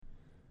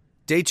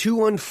Day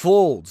 2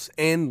 unfolds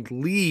and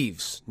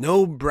leaves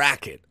no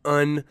bracket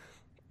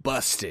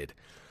unbusted.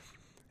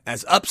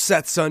 As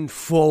upsets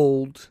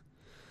unfold,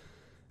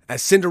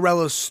 as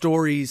Cinderella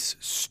stories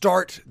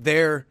start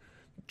their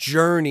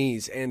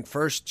journeys and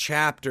first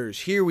chapters,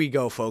 here we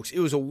go, folks. It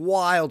was a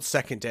wild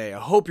second day. I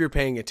hope you're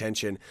paying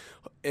attention.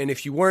 And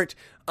if you weren't,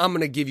 I'm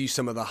going to give you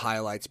some of the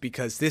highlights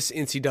because this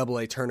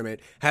NCAA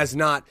tournament has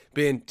not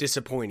been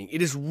disappointing.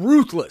 It is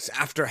ruthless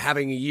after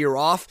having a year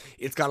off.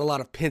 It's got a lot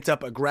of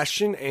pent-up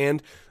aggression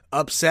and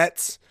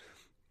upset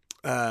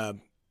energy.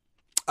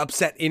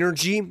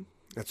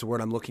 That's the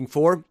word I'm looking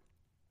for.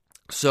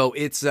 So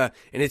it's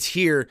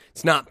here.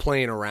 It's not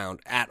playing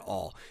around at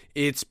all.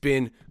 It's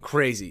been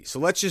crazy. So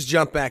let's just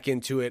jump back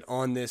into it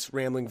on this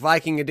Rambling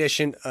Viking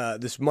edition,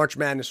 this March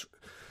Madness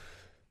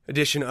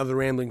edition of the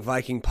Rambling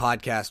Viking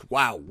podcast.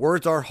 Wow,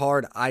 words are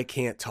hard. I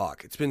can't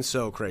talk. It's been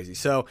so crazy.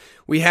 So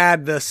we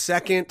had the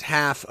second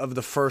half of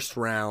the first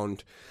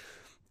round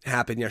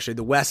happen yesterday.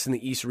 The West and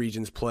the East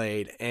regions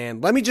played.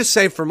 And let me just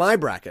say, for my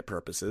bracket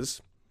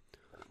purposes,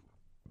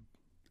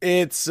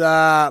 it's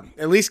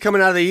at least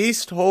coming out of the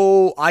East,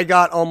 I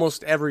got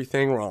almost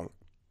everything wrong.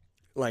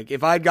 Like,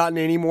 if I'd gotten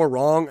any more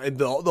wrong,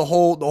 the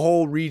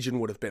whole region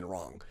would have been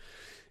wrong.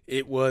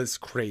 It was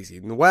crazy.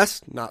 In the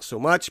West, not so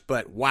much,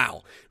 but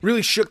wow.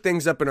 Really shook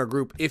things up in our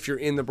group. If you're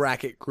in the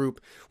bracket group,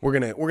 we're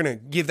gonna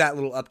give that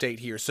little update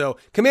here. So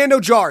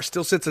Commando Jar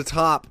still sits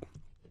atop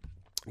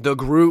the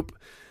group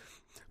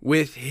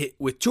with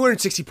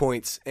 260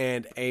 points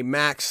and a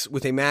max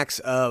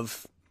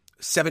of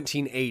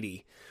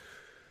 1780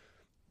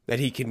 that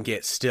he can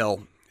get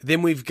still.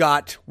 Then we've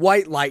got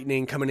White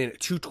Lightning coming in at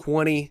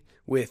 220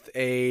 with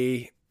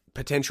a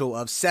potential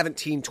of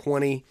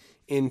 1720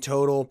 in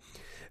total.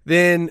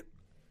 Then,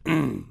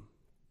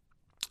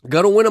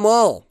 gonna win them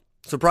all.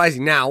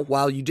 Surprising. Now,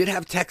 while you did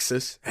have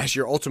Texas as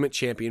your ultimate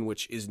champion,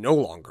 which is no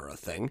longer a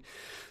thing,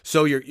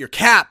 so your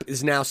cap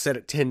is now set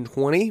at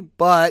 1020,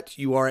 but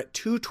you are at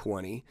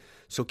 220,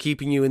 so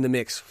keeping you in the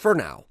mix for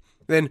now.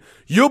 Then,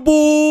 your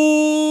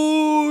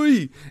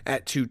boy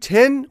at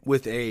 210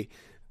 with a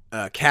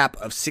cap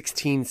of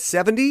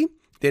 1670.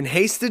 Then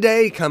Haste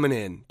Today coming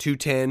in,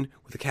 210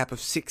 with a cap of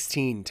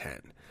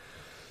 1610.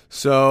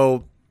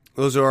 So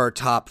those are our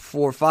top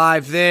 4 or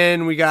 5.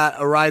 Then we got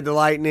a Ride the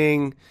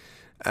Lightning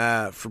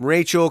from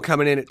Rachel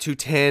coming in at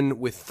 210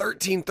 with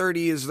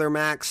 1330 as their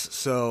max.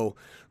 So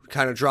we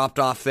kind of dropped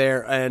off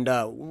there. And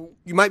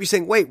you might be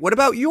saying, wait, what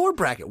about your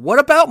bracket? What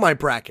about my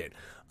bracket?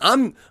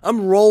 I'm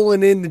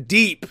rolling in the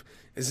deep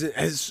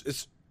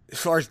as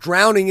far as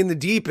drowning in the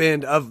deep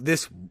end of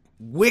this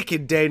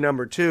wicked day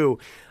number 2.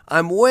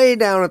 I'm way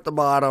down at the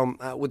bottom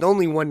with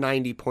only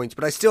 190 points,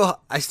 but I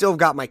still have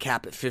got my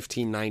cap at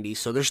 1590,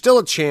 so there's still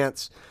a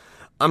chance.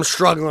 I'm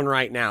struggling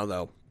right now,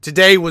 though.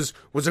 Today was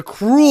a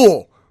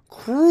cruel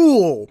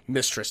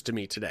mistress to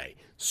me today.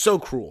 So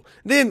cruel.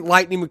 Then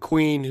Lightning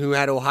McQueen, who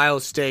had Ohio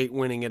State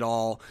winning it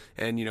all,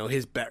 and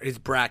his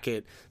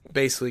bracket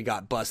basically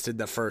got busted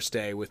the first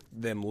day with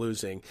them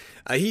losing.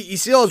 He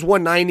still has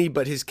 190,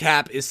 but his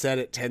cap is set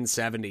at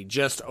 1070,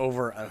 just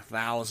over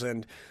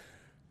 1,000.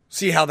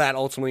 See how that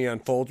ultimately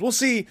unfolds. We'll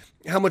see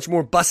how much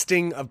more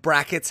busting of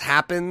brackets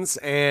happens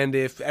and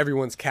if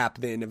everyone's cap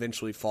then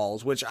eventually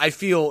falls, which I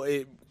feel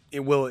it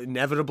will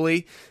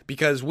inevitably,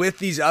 because with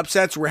these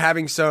upsets, you're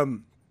having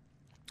some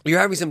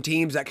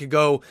teams that could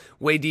go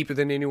way deeper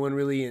than anyone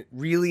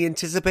really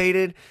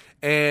anticipated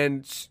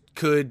and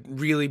could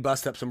really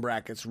bust up some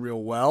brackets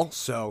real well.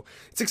 So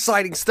it's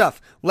exciting stuff.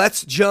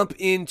 Let's jump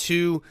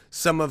into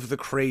some of the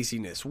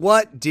craziness.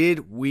 What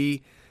did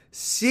we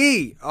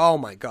see? Oh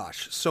my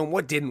gosh. So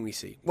what didn't we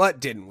see?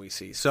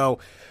 So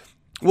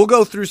we'll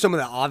go through some of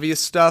the obvious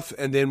stuff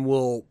and then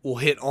we'll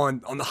hit on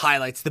the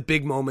highlights, the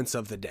big moments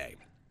of the day.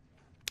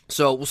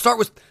 So we'll start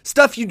with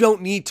stuff you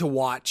don't need to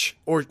watch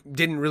or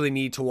didn't really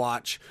need to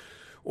watch,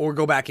 or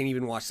go back and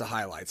even watch the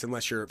highlights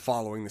unless you're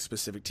following the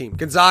specific team.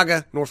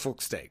 Gonzaga,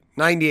 Norfolk State,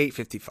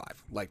 98-55.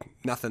 Like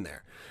nothing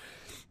there.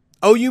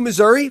 OU,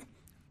 Missouri.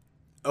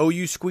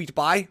 OU squeaked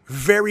by.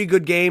 Very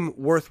good game,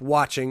 worth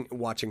watching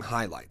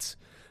highlights.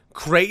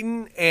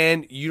 Creighton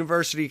and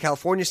University of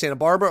California, Santa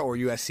Barbara, or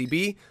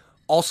USCB,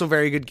 also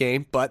very good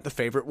game, but the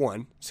favorite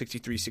won,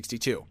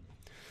 63-62.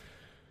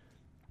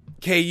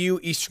 KU,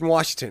 Eastern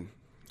Washington,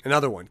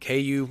 another one.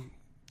 KU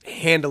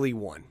handily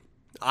won.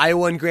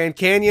 Iowa and Grand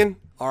Canyon,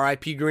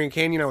 RIP Grand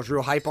Canyon, I was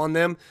real hype on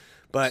them,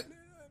 but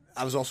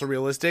I was also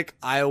realistic.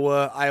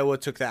 Iowa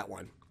took that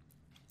one.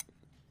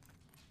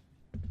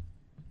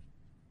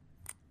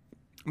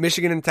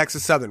 Michigan and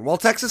Texas Southern. Well,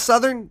 Texas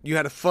Southern, you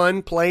had a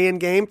fun play-in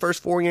game,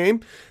 first 4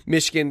 game.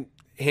 Michigan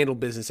handled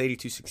business,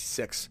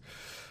 82-66.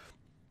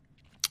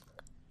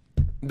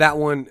 That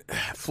one,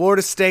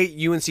 Florida State,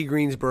 UNC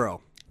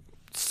Greensboro.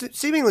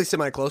 Seemingly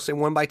semi-close. They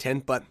won by 10,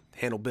 but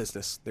handled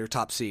business. They're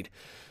top seed.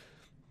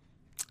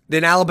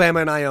 Then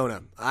Alabama and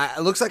Iona.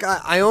 It looks like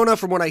Iona,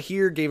 from what I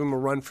hear, gave them a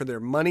run for their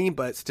money,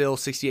 but still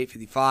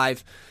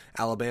 68-55.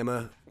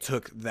 Alabama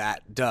took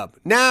that dub.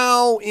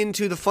 Now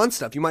into the fun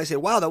stuff. You might say,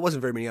 wow, that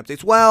wasn't very many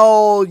updates.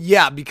 Well,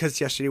 yeah,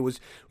 because yesterday was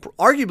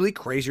arguably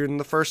crazier than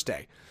the first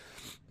day.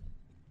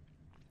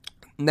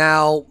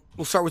 Now,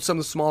 we'll start with some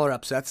of the smaller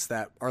upsets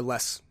that are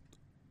less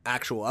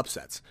actual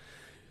upsets.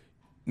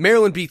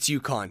 Maryland beats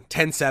UConn,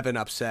 10-7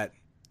 upset.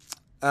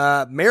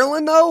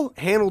 Maryland, though,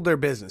 handled their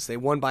business. They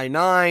won by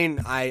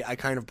 9. I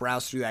kind of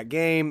browsed through that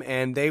game,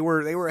 and they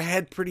were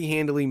ahead pretty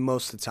handily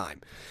most of the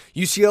time.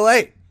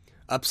 UCLA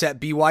upset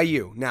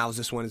BYU. Now, is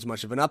this one as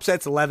much of an upset?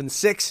 It's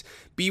 11-6.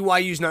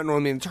 BYU's not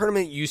normally in the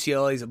tournament.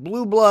 UCLA's a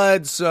blue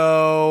blood,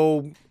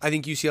 so I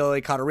think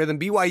UCLA caught a rhythm.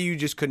 BYU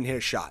just couldn't hit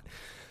a shot.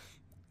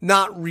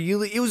 Not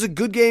really. It was a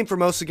good game for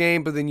most of the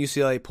game, but then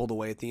UCLA pulled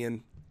away at the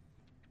end.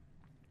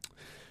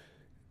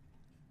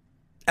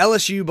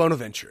 LSU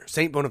Bonaventure,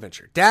 St.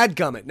 Bonaventure.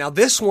 Dadgummit. Now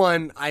this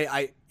one,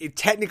 it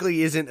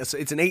technically isn't.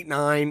 It's an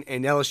 8-9,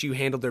 and LSU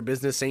handled their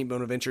business. St.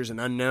 Bonaventure's an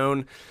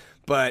unknown,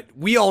 but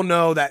we all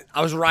know that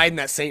I was riding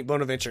that St.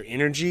 Bonaventure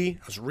energy.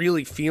 I was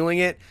really feeling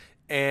it,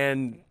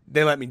 and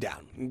they let me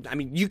down. I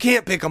mean, you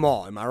can't pick them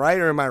all. Am I right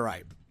or am I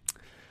right?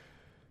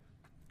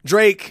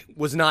 Drake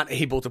was not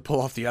able to pull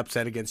off the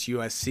upset against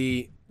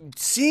USC.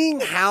 Seeing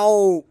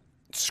how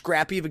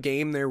scrappy of a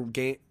game their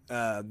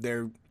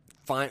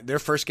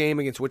first game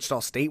against Wichita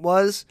State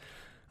was,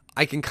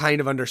 I can kind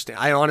of understand.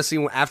 I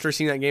honestly, after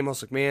seeing that game, I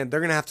was like, man,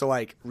 they're going to have to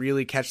like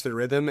really catch the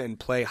rhythm and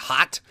play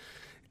hot.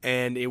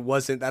 And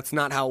that's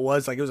not how it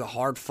was. Like, it was a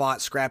hard fought,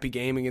 scrappy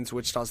game against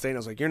Wichita State. And I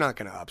was like, you're not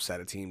going to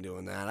upset a team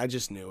doing that. I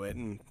just knew it.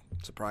 And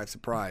surprise,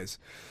 surprise.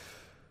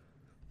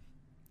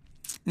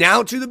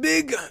 Now to the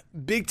big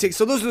ticket.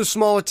 So those are the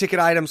smaller ticket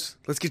items.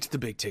 Let's get to the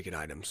big ticket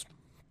items.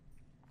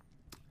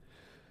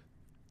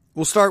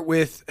 We'll start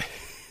with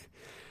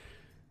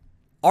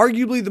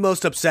arguably the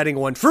most upsetting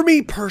one for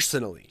me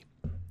personally.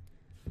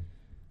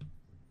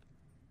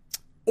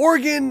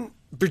 Oregon,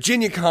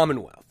 Virginia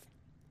Commonwealth.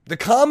 The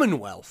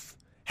Commonwealth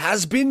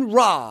has been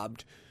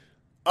robbed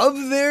of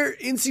their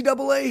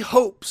NCAA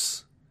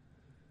hopes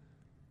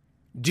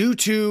due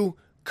to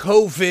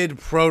COVID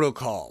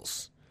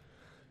protocols.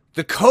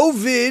 The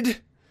COVID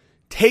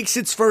takes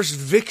its first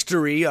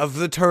victory of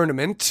the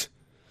tournament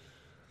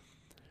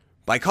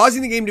by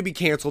causing the game to be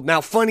canceled.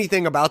 Now, funny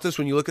thing about this,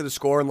 when you look at the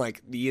score in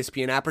like the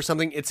ESPN app or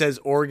something, it says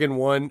Oregon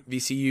 1,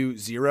 VCU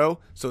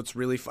 0. So it's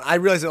really fun. I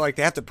realize that like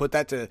they have to put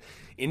that to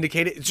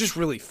indicate it. It's just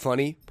really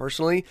funny,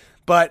 personally.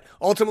 But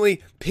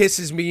ultimately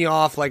pisses me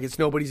off like it's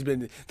nobody's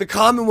been. The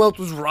Commonwealth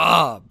was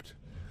robbed.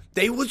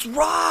 They was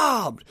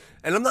robbed.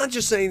 And I'm not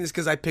just saying this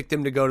because I picked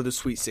them to go to the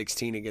Sweet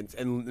 16 against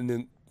and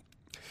then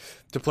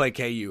to play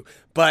KU.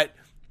 But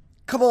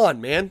come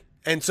on, man.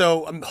 And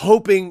so I'm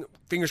hoping,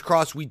 fingers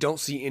crossed, we don't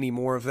see any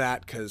more of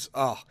that because,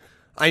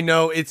 I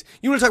know it's,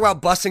 you want to talk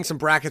about busting some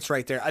brackets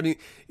right there. I mean,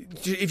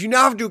 if you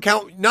now have to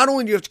account, not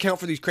only do you have to count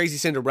for these crazy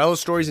Cinderella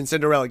stories and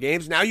Cinderella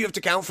games, now you have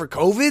to count for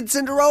COVID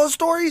Cinderella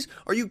stories?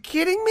 Are you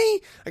kidding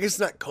me? I guess it's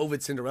not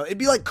COVID Cinderella. It'd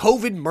be like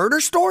COVID murder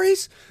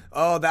stories?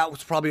 Oh, that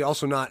was probably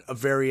also not a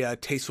very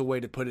tasteful way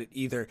to put it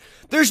either.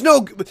 There's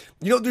no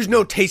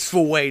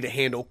tasteful way to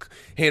handle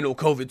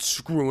COVID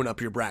screwing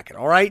up your bracket,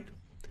 all right?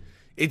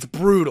 It's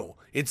brutal.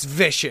 It's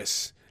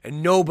vicious.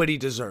 And nobody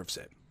deserves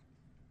it.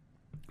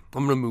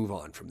 I'm going to move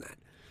on from that.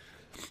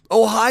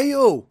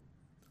 Ohio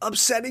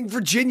upsetting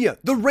Virginia,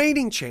 the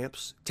reigning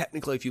champs,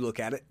 technically if you look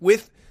at it,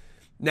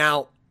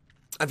 now,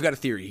 I've got a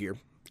theory here,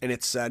 and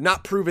it's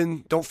not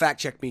proven, don't fact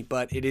check me,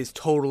 but it is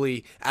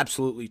totally,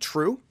 absolutely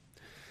true.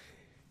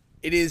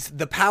 It is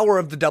the power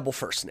of the double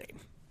first name.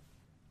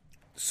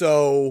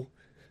 So,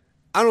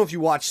 I don't know if you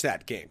watched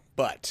that game,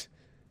 but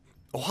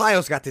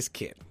Ohio's got this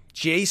kid,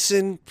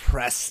 Jason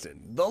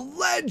Preston, the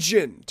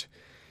legend.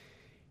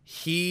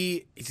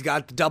 He's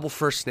got the double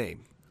first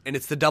name, and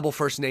it's the double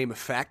first name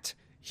effect.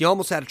 He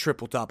almost had a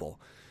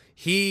triple-double.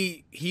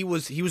 He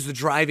was the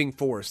driving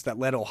force that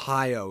led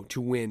Ohio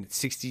to win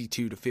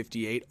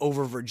 62-58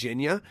 over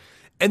Virginia.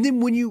 And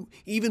then when you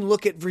even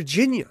look at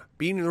Virginia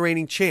being the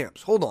reigning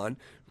champs, hold on,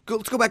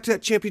 let's go back to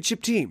that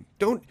championship team.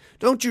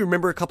 Don't you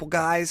remember a couple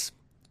guys?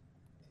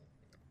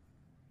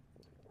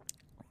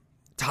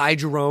 Ty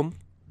Jerome,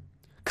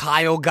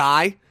 Kyle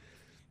Guy.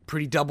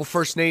 Pretty double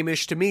first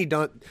name-ish to me.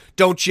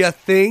 Don't you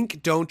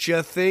think?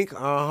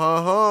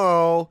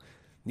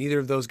 Neither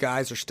of those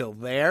guys are still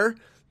there.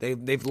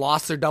 They've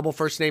lost their double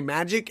first name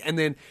magic, and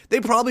then they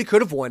probably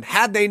could have won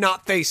had they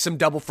not faced some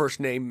double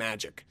first name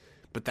magic.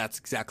 But that's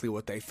exactly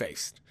what they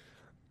faced.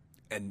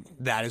 And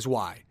that is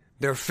why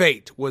their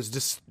fate was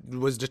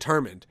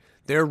determined.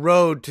 Their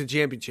road to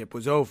championship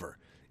was over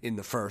in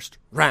the first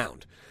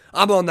round.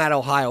 I'm on that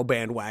Ohio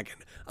bandwagon.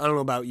 I don't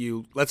know about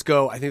you. Let's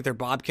go. I think they're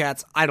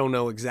Bobcats. I don't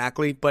know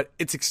exactly, but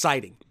it's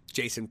exciting.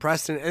 Jason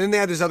Preston. And then they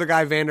have this other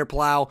guy, Vander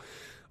Plow.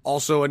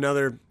 Also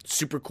another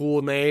super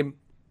cool name.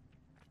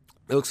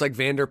 It looks like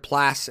Vander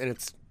Plas, and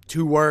it's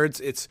 2 words.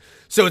 It's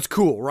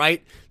cool,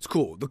 right? It's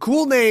cool. The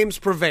cool names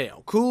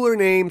prevail. Cooler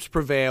names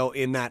prevail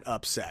in that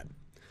upset.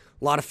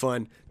 A lot of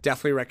fun.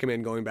 Definitely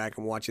recommend going back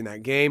and watching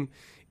that game.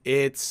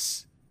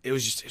 It's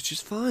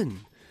just fun.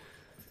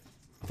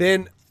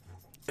 Then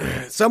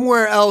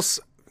somewhere I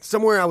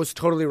was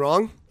totally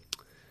wrong.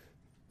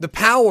 The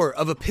power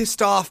of a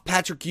pissed off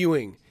Patrick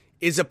Ewing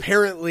is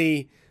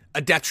apparently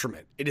a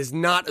detriment. It is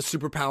not a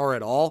superpower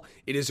at all.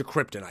 It is a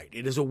kryptonite.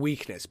 It is a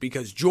weakness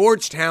because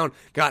Georgetown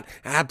got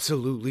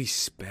absolutely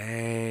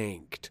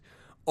spanked.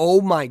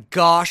 Oh my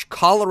gosh,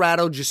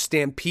 Colorado just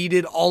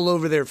stampeded all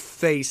over their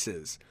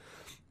faces.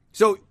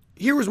 So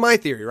here was my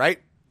theory, right?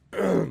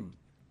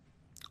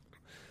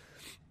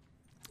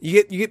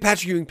 You get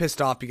Patrick Ewing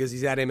pissed off because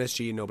he's at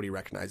MSG and nobody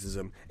recognizes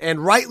him. And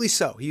rightly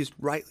so. He's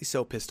rightly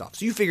so pissed off.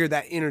 So you figure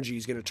that energy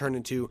is going to turn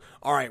into,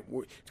 all right,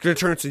 it's going to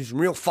turn into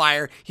some real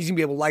fire. He's going to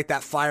be able to light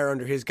that fire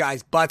under his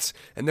guys' butts,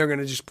 and they're going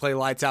to just play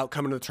lights out,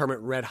 come into the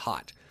tournament red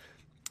hot.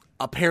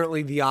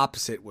 Apparently the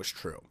opposite was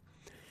true.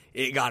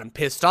 It got him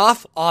pissed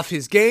off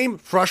his game,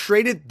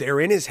 frustrated. They're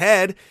in his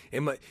head.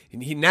 And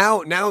he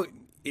now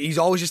he's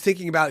always just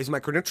thinking about, is my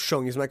credential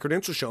showing? Is my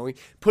credential showing?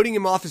 Putting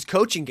him off his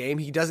coaching game.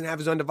 He doesn't have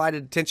his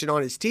undivided attention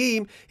on his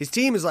team. His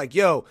team is like,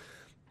 yo,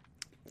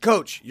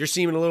 coach, you're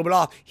seeming a little bit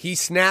off. He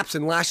snaps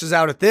and lashes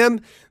out at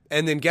them.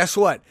 And then guess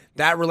what?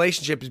 That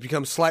relationship has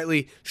become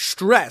slightly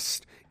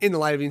stressed in the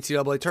light of the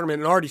NCAA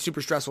tournament, an already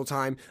super stressful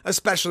time,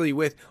 especially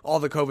with all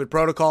the COVID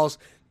protocols.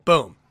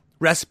 Boom.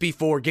 Recipe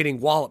for getting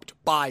walloped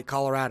by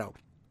Colorado.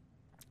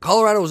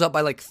 Colorado was up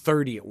by like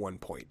 30 at one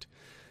point.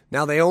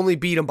 Now they only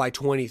beat them by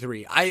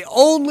 23.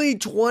 Only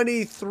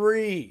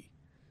 23.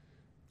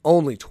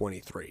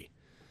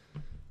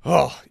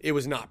 Oh, it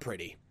was not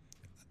pretty.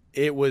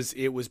 It was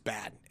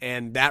bad.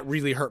 And that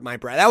really hurt my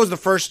breath. That was the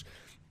first,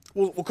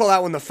 we'll call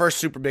that one the first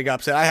super big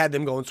upset. I had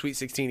them going Sweet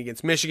 16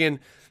 against Michigan.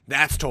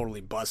 That's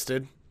totally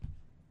busted.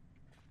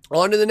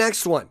 On to the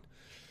next one.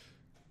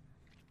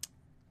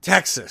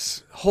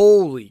 Texas.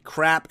 Holy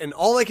crap. And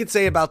all I can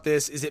say about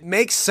this is it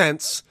makes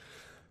sense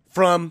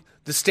from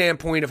the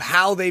standpoint of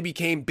how they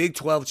became Big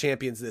 12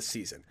 champions this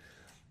season.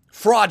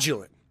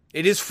 Fraudulent.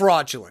 It is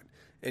fraudulent.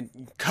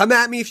 And come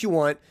at me if you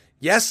want.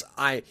 Yes,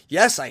 I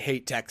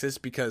hate Texas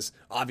because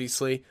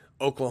obviously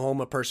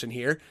Oklahoma person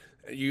here.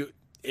 You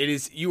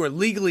are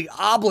legally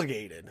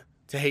obligated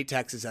to hate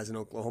Texas as an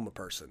Oklahoma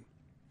person.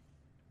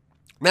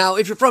 Now,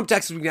 if you're from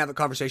Texas, we can have a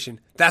conversation.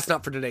 That's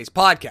not for today's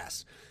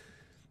podcast.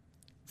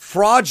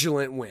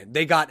 Fraudulent win.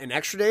 They got an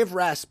extra day of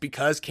rest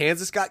because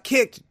Kansas got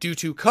kicked due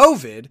to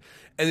COVID.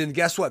 And then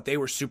guess what? They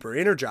were super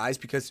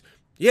energized because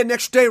you had an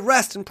extra day of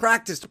rest and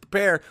practice to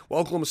prepare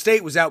while Oklahoma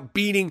State was out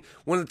beating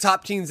one of the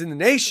top teams in the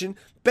nation,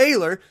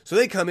 Baylor. So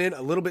they come in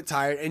a little bit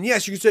tired. And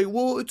yes, you can say,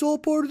 well, it's all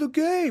part of the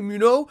game, you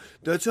know?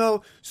 That's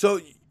how. So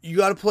you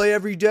got to play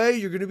every day.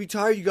 You're going to be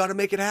tired. You got to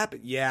make it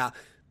happen. Yeah,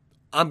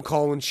 I'm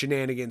calling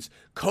shenanigans.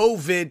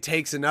 COVID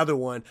takes another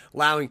one,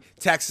 allowing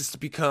Texas to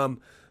become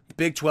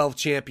Big 12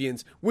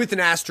 champions with an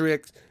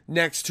asterisk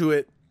next to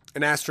it,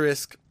 an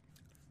asterisk.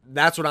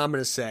 That's what I'm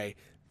going to say.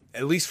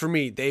 At least for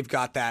me, they've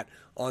got that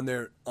on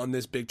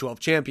this Big 12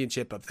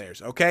 championship of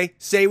theirs, okay?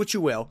 Say what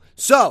you will.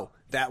 So,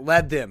 that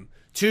led them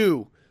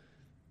to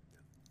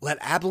let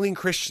Abilene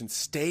Christian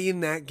stay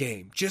in that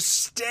game. Just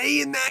stay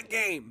in that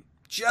game.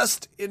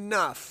 Just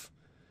enough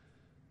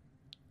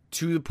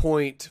to the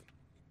point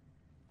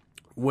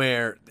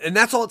where, and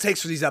that's all it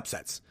takes for these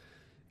upsets.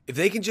 If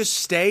they can just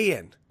stay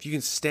in, if you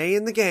can stay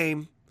in the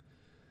game,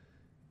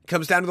 it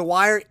comes down to the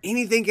wire,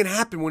 anything can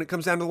happen when it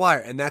comes down to the wire.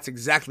 And that's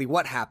exactly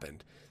what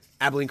happened.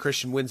 Abilene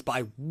Christian wins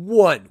by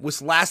 1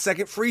 with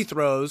last-second free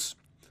throws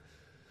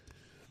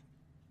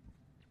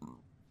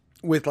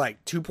with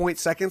like 2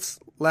 seconds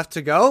left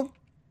to go.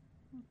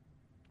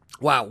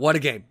 Wow, what a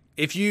game.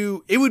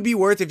 It would be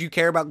worth, if you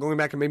care about going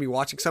back and maybe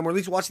watching some, or at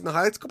least watching the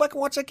highlights, go back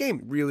and watch that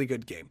game. Really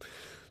good game.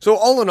 So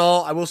all in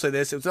all, I will say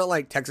this. It's not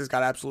like Texas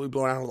got absolutely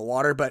blown out of the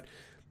water, but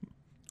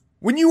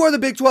when you are the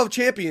Big 12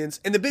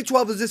 champions and the Big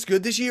 12 is this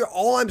good this year,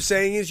 all I'm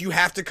saying is you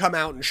have to come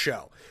out and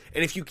show.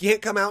 And if you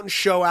can't come out and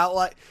show out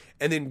like,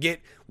 and then get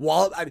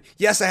walloped,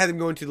 yes, I had them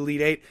going to the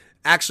Elite Eight,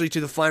 actually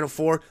to the Final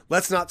Four.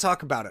 Let's not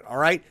talk about it, all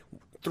right?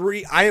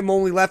 I am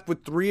only left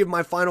with 3 of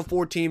my Final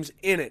Four teams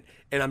in it,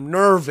 and I'm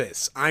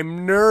nervous.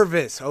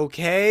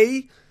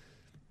 Okay?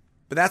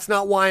 But that's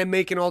not why I'm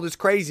making all this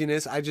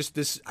craziness. I'm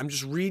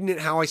just reading it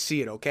how I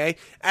see it, okay?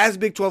 As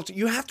Big 12,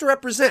 you have to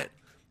represent.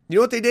 You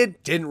know what they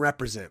did? Didn't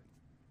represent.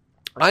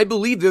 I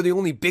believe they're the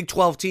only Big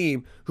 12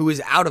 team who is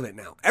out of it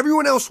now.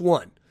 Everyone else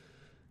won.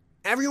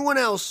 Everyone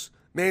else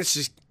managed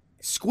to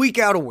squeak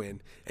out a win,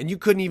 and you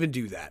couldn't even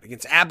do that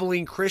against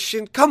Abilene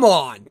Christian. Come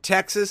on,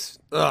 Texas.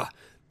 Ugh.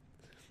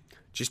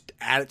 Just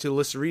add it to the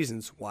list of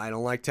reasons why I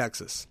don't like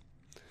Texas.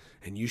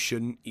 And you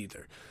shouldn't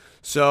either.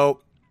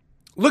 So,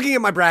 looking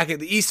at my bracket,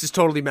 the East is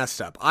totally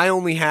messed up. I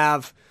only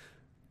have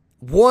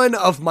one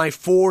of my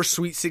 4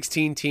 Sweet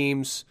 16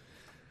 teams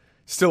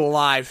still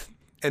alive,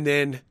 and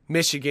then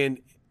Michigan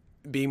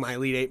being my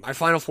Elite Eight. My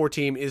Final Four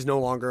team is no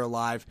longer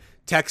alive.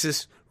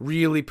 Texas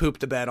really pooped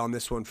the bed on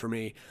this one for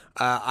me.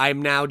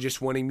 I'm now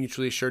just wanting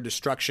mutually assured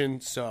destruction.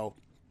 So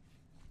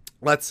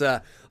let's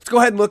go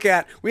ahead and look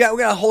at, we got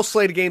a whole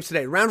slate of games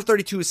today. Round of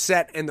 32 is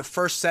set, and the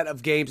first set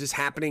of games is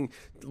happening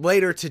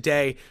later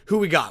today. Who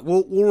we got?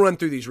 We'll run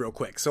through these real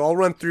quick. So I'll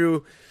run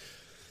through.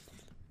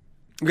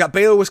 We got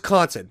Baylor,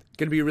 Wisconsin.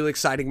 Going to be a really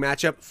exciting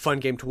matchup. Fun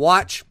game to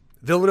watch.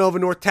 Villanova,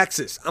 North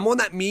Texas. I'm on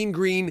that Mean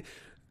Green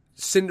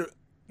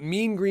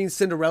Mean Green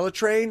Cinderella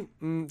train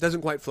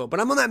doesn't quite float, but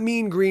I'm on that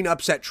Mean Green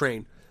upset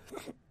train.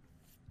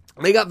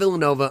 They got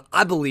Villanova,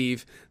 I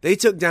believe. They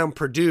took down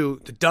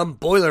Purdue, the dumb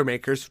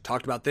Boilermakers.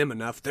 Talked about them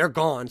enough. They're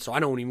gone, so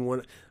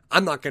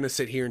I'm not going to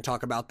sit here and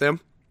talk about them.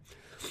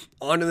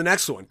 On to the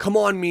next one. Come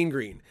on, Mean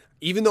Green.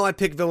 Even though I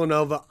picked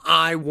Villanova,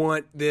 I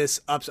want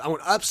I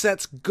want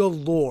upsets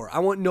galore. I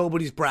want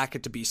nobody's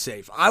bracket to be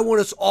safe. I want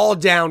us all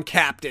down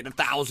capped at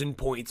 1,000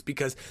 points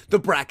because the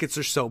brackets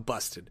are so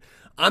busted.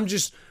 I'm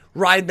just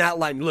riding that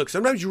lightning. Look,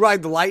 sometimes you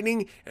ride the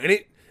lightning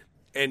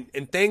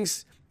and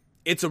things,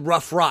 it's a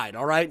rough ride,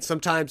 all right?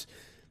 Sometimes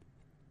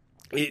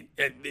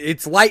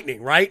it's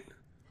lightning, right?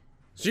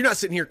 So you're not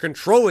sitting here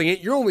controlling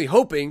it. You're only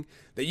hoping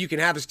that you can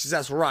have a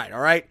successful ride,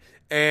 all right?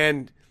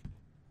 And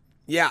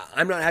yeah,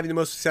 I'm not having the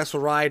most successful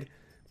ride,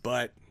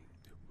 but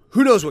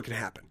who knows what can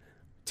happen.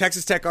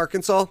 Texas Tech,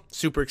 Arkansas,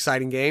 super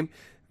exciting game.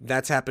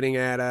 That's happening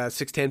at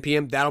 6:10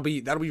 p.m. That'll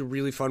be a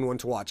really fun one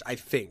to watch, I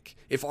think,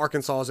 if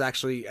Arkansas is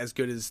actually as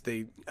good as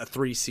a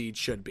 3 seed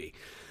should be.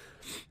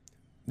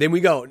 Then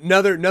we go.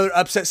 Another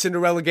upset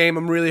Cinderella game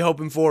I'm really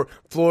hoping for.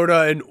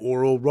 Florida and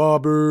Oral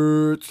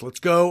Roberts.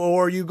 Let's go,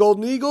 ORU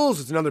Golden Eagles.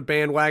 It's another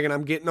bandwagon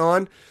I'm getting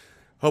on.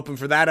 Hoping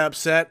for that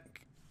upset.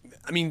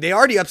 I mean, they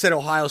already upset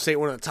Ohio State,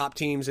 one of the top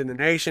teams in the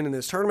nation in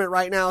this tournament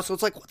right now. So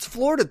it's like, what's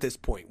Florida at this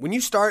point? When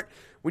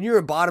you're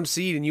a bottom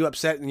seed and you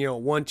upset,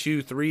 1,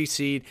 2, 3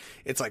 seed,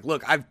 it's like,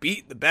 look, I've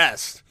beat the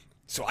best,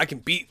 so I can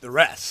beat the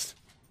rest.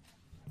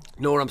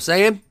 Know what I'm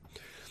saying?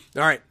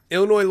 All right,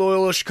 Illinois,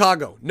 Loyola,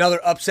 Chicago.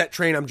 Another upset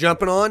train I'm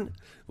jumping on.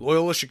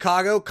 Loyola,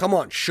 Chicago, come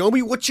on, show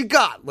me what you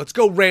got. Let's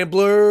go,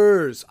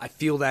 Ramblers. I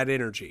feel that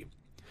energy.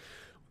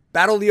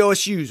 Battle of the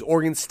OSUs,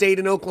 Oregon State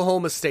and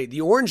Oklahoma State.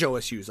 The Orange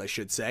OSUs, I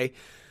should say.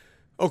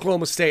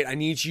 Oklahoma State, I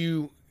need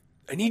you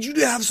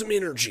to have some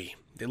energy.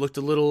 They looked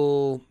a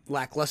little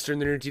lackluster in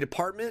the energy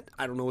department.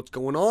 I don't know what's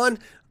going on.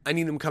 I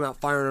need them to come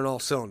out firing on all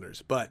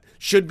cylinders, but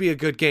should be a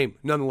good game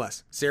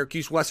nonetheless.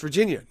 Syracuse, West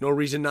Virginia. No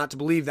reason not to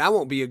believe that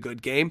won't be a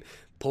good game.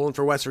 Pulling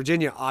for West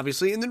Virginia,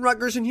 obviously. And then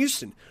Rutgers and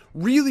Houston.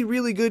 Really,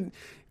 really good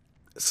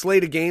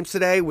slate of games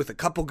today with a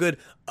couple good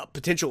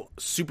potential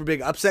super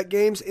big upset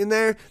games in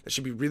there. That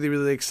should be really,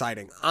 really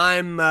exciting. I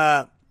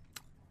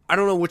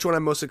don't know which one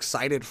I'm most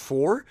excited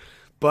for,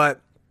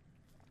 but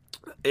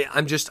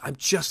I'm just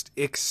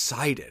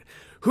excited.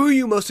 Who are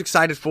you most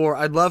excited for?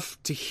 I'd love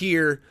to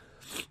hear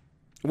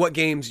what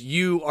games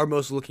you are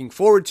most looking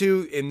forward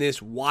to in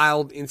this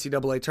wild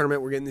NCAA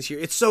tournament we're getting this year.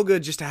 It's so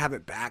good just to have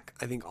it back,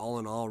 I think, all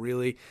in all,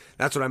 really.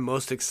 That's what I'm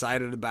most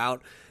excited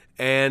about.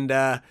 And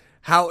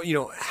how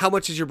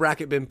much has your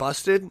bracket been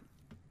busted?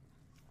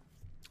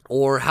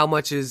 Or how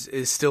much is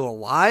still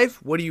alive?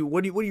 What do you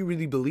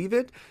really believe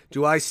it?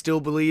 Do I still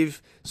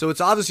believe? So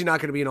it's obviously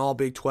not going to be an all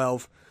Big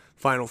 12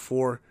 Final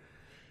Four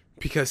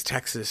because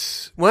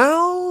Texas,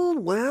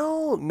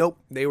 nope.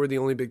 They were the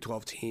only Big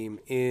 12 team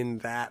in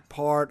that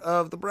part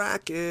of the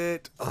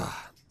bracket.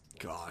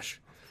 Gosh.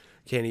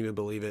 Can't even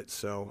believe it.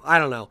 So, I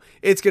don't know.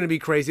 It's going to be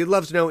crazy. I'd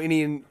love to know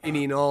any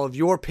and all of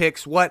your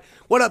picks. What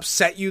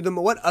upset you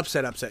what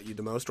upset you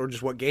the most? Or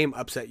just what game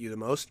upset you the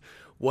most?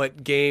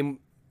 What game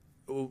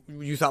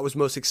you thought was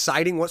most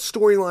exciting? What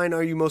storyline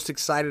are you most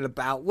excited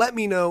about? Let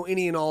me know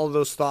any and all of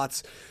those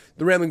thoughts.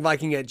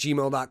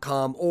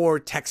 TheRamblingViking@gmail.com or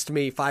text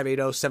me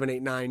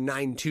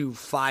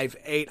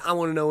 580-789-9258. I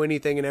want to know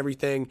anything and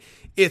everything.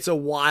 It's a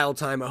wild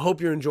time. I hope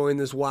you're enjoying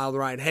this wild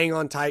ride. Hang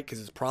on tight because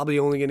it's probably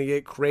only going to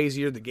get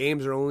crazier. The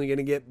games are only going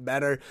to get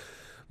better.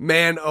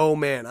 Man, oh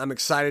man, I'm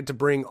excited to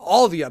bring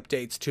all the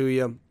updates to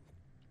you.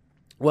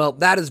 Well,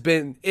 that has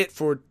been it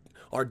for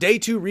our Day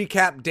 2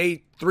 recap,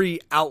 Day 3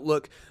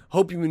 outlook.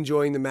 Hope you're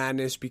enjoying the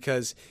madness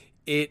because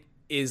it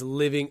is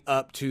living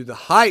up to the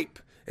hype.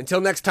 Until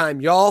next time,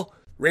 y'all.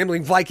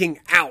 Rambling Viking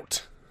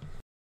out.